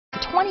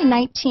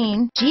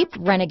2019 Jeep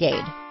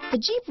Renegade. The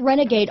Jeep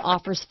Renegade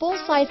offers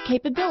full-size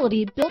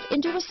capability built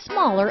into a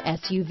smaller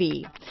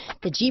SUV.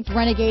 The Jeep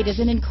Renegade is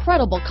an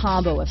incredible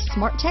combo of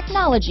smart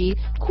technology,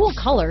 cool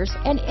colors,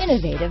 and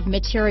innovative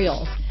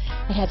materials.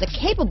 It has a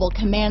capable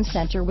command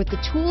center with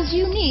the tools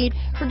you need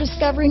for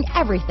discovering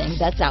everything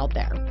that's out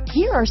there.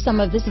 Here are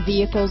some of this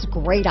vehicle's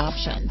great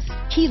options: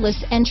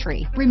 keyless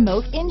entry,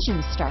 remote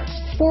engine start,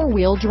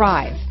 four-wheel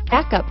drive,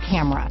 backup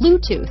camera,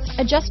 Bluetooth,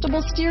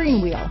 adjustable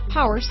steering wheel,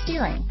 power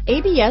steering,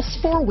 ABS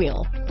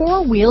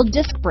four-wheel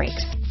disc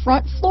brakes,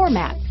 front floor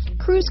mats,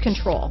 cruise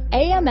control,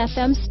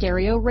 AM/FM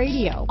stereo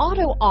radio,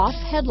 auto-off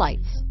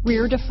headlights,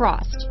 rear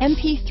defrost,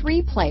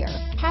 MP3 player,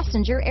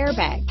 passenger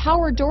airbag,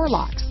 power door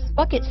locks,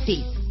 bucket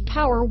seats,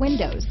 power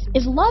windows.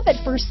 Is love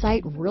at first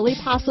sight really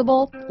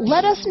possible?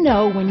 Let us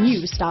know when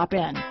you stop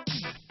in.